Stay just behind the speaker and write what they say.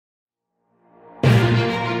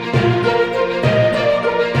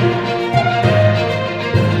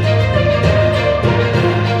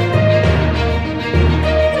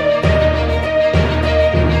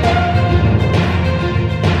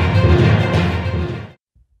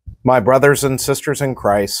My brothers and sisters in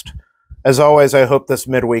Christ, as always, I hope this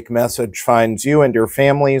midweek message finds you and your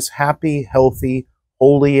families happy, healthy,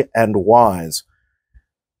 holy, and wise.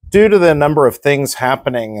 Due to the number of things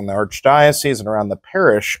happening in the Archdiocese and around the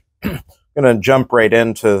parish, I'm going to jump right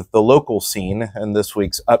into the local scene in this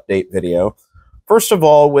week's update video. First of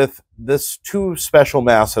all, with this two special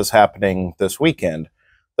masses happening this weekend.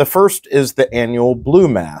 The first is the annual Blue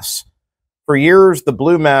Mass. For years, the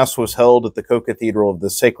Blue Mass was held at the Co-Cathedral of the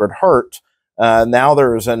Sacred Heart. Now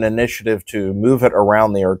there's an initiative to move it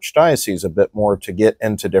around the Archdiocese a bit more to get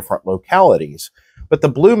into different localities. But the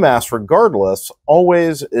Blue Mass, regardless,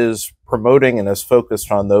 always is promoting and is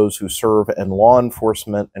focused on those who serve in law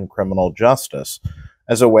enforcement and criminal justice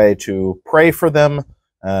as a way to pray for them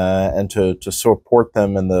and to support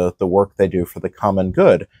them in the work they do for the common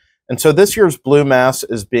good. And so this year's Blue Mass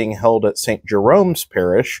is being held at St. Jerome's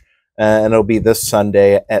Parish, and it'll be this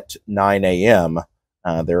Sunday at 9 a.m.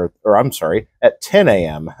 At 10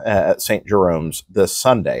 a.m. At St. Jerome's this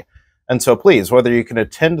Sunday. And so please, whether you can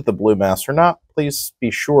attend the Blue Mass or not, please be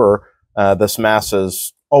sure this Mass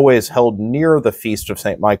is always held near the feast of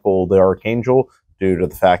St. Michael the Archangel due to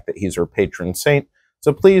the fact that he's our patron saint.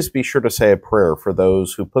 So please be sure to say a prayer for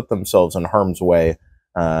those who put themselves in harm's way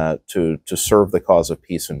to serve the cause of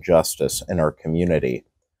peace and justice in our community.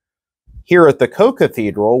 Here at the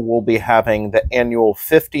Co-Cathedral, we'll be having the annual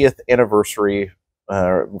 50th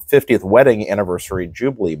wedding anniversary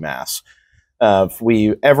Jubilee Mass.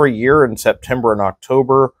 We, every year in September and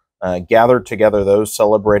October, gather together those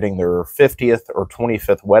celebrating their 50th or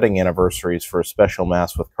 25th wedding anniversaries for a special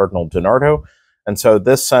Mass with Cardinal DiNardo. And so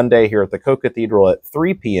this Sunday here at the Co-Cathedral at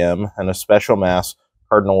 3 p.m. and a special Mass,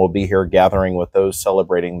 Cardinal will be here gathering with those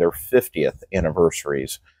celebrating their 50th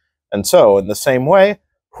anniversaries. And so, in the same way,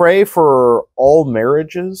 pray for all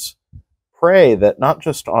marriages. Pray that not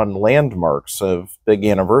just on landmarks of big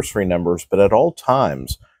anniversary numbers, but at all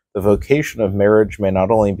times, the vocation of marriage may not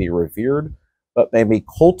only be revered, but may be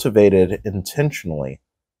cultivated intentionally,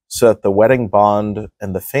 so that the wedding bond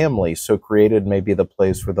and the family so created may be the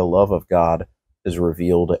place where the love of God is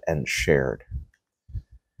revealed and shared.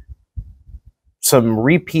 Some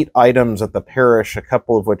repeat items at the parish, a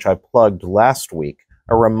couple of which I plugged last week.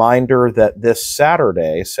 A reminder that this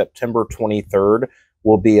Saturday, September 23rd,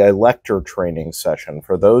 will be a Rector training session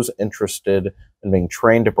for those interested in being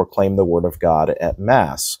trained to proclaim the Word of God at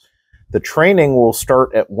Mass. The training will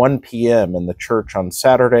start at 1 p.m. in the church on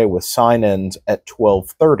Saturday with sign-ins at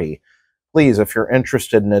 12:30. Please, if you're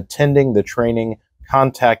interested in attending the training,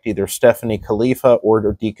 contact either Stephanie Khalifa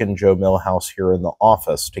or Deacon Joe Millhouse here in the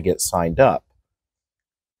office to get signed up.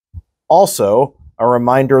 Also, a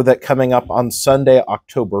reminder that coming up on Sunday,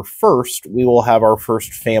 October 1st, we will have our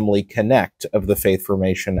first Family Connect of the Faith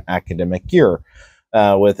Formation academic year.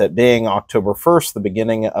 With it being October 1st, the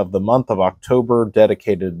beginning of the month of October,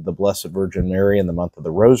 dedicated to the Blessed Virgin Mary in the month of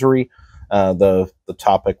the Rosary, the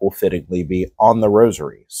topic will fittingly be on the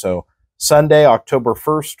Rosary. So Sunday, October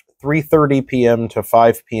 1st, 3:30 p.m. to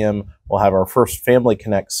 5 p.m., we'll have our first Family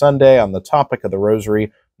Connect Sunday on the topic of the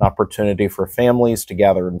Rosary, an opportunity for families to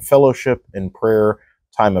gather in fellowship, in prayer,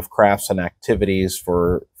 time of crafts and activities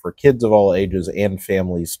for kids of all ages and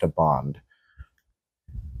families to bond.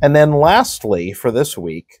 And then lastly, for this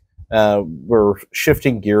week, we're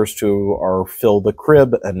shifting gears to our Fill the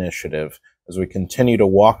Crib initiative. As we continue to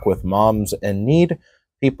walk with moms in need,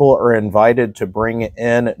 people are invited to bring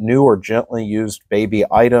in new or gently used baby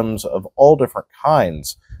items of all different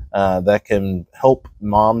kinds that can help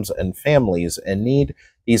moms and families in need.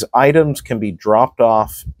 These items can be dropped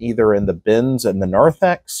off either in the bins in the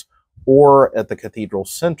narthex or at the Cathedral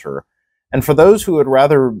Center. And for those who would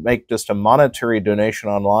rather make just a monetary donation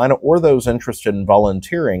online or those interested in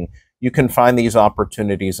volunteering, you can find these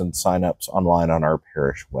opportunities and sign-ups online on our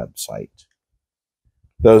parish website.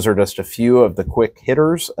 Those are just a few of the quick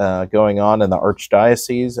hitters going on in the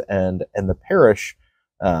Archdiocese and the parish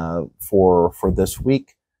for this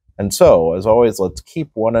week. And so, as always, let's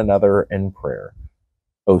keep one another in prayer.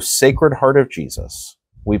 O Sacred Heart of Jesus,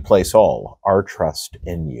 we place all our trust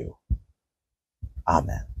in you.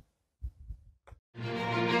 Amen.